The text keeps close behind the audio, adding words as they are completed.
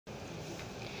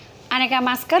Aneka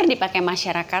masker dipakai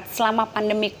masyarakat selama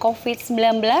pandemi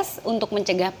COVID-19 untuk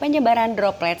mencegah penyebaran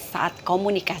droplet saat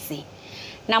komunikasi.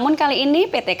 Namun kali ini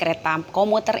PT Kereta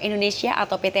Commuter Indonesia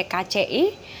atau PT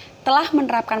KCI telah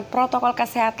menerapkan protokol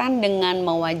kesehatan dengan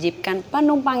mewajibkan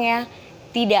penumpangnya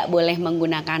tidak boleh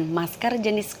menggunakan masker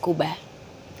jenis Scuba.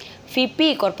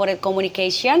 VP Corporate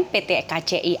Communication PT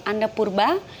KCI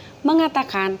Purba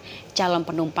mengatakan calon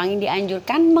penumpang yang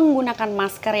dianjurkan menggunakan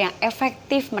masker yang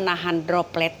efektif menahan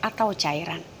droplet atau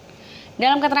cairan.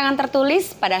 Dalam keterangan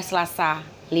tertulis pada Selasa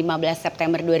 15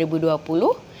 September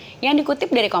 2020 yang dikutip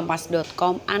dari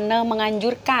kompas.com, Anne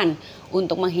menganjurkan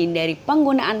untuk menghindari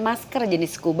penggunaan masker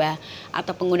jenis Scuba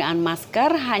atau penggunaan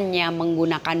masker hanya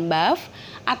menggunakan buff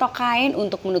atau kain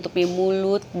untuk menutupi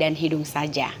mulut dan hidung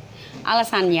saja.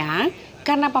 Alasannya,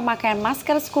 karena pemakaian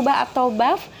masker Scuba atau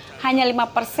buff hanya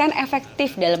 5%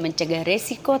 efektif dalam mencegah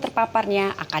risiko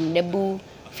terpaparnya akan debu,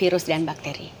 virus, dan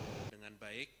bakteri. Dengan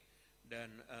baik dan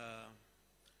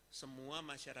semua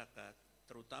masyarakat,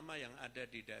 terutama yang ada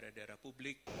di daerah-daerah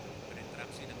publik,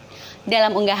 berinteraksi dengan orang lain.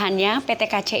 Dalam unggahannya, PT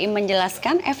KCI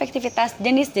menjelaskan efektivitas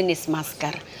jenis-jenis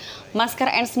masker.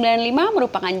 Masker N95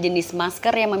 merupakan jenis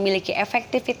masker yang memiliki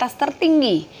efektivitas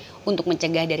tertinggi untuk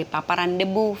mencegah dari paparan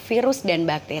debu, virus, dan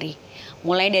bakteri,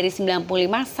 mulai dari 95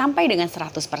 sampai dengan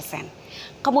 100%.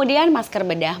 Kemudian masker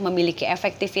bedah memiliki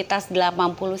efektivitas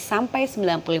 80 sampai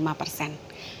 95%.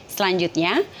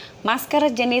 Selanjutnya,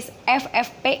 masker jenis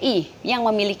FFPI yang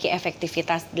memiliki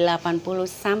efektivitas 80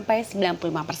 sampai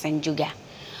 95% juga.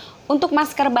 Untuk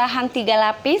masker bahan 3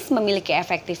 lapis memiliki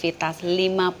efektivitas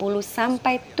 50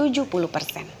 sampai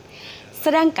 70%.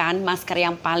 Sedangkan masker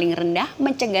yang paling rendah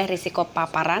mencegah risiko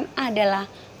paparan adalah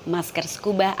masker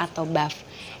Scuba atau buff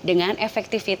dengan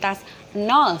efektivitas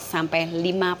 0 sampai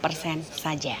 5%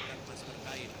 saja.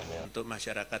 Untuk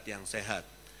masyarakat yang sehat,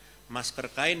 masker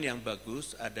kain yang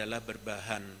bagus adalah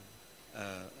berbahan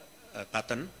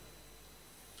cotton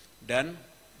dan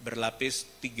berlapis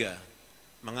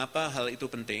 3. Mengapa hal itu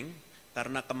penting?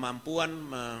 Karena kemampuan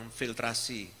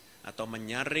memfiltrasi atau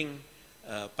menyaring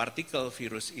partikel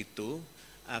virus itu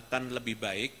akan lebih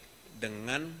baik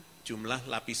dengan jumlah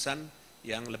lapisan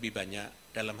yang lebih banyak.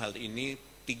 Dalam hal ini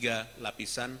 3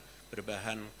 lapisan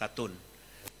berbahan katun.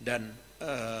 Dan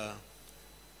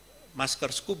masker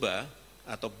Scuba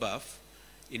atau buff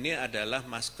ini adalah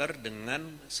masker dengan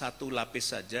 1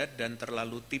 lapis saja dan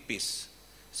terlalu tipis,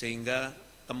 sehingga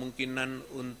kemungkinan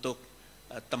untuk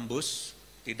tembus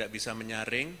tidak bisa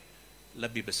menyaring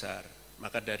lebih besar.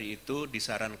 Maka dari itu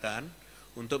disarankan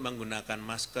untuk menggunakan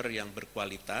masker yang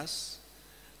berkualitas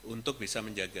untuk bisa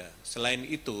menjaga. Selain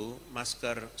itu,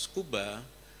 masker Scuba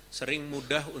sering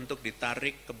mudah untuk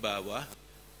ditarik ke bawah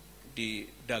di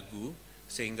dagu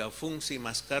sehingga fungsi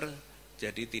masker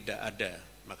jadi tidak ada.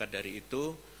 Maka dari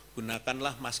itu,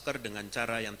 gunakanlah masker dengan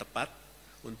cara yang tepat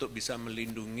untuk bisa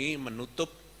melindungi, menutup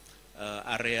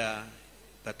area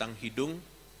batang hidung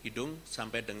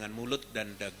sampai dengan mulut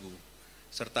dan dagu,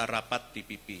 serta rapat di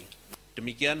pipi.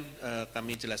 Demikian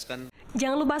kami jelaskan.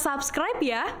 Jangan lupa subscribe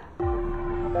ya.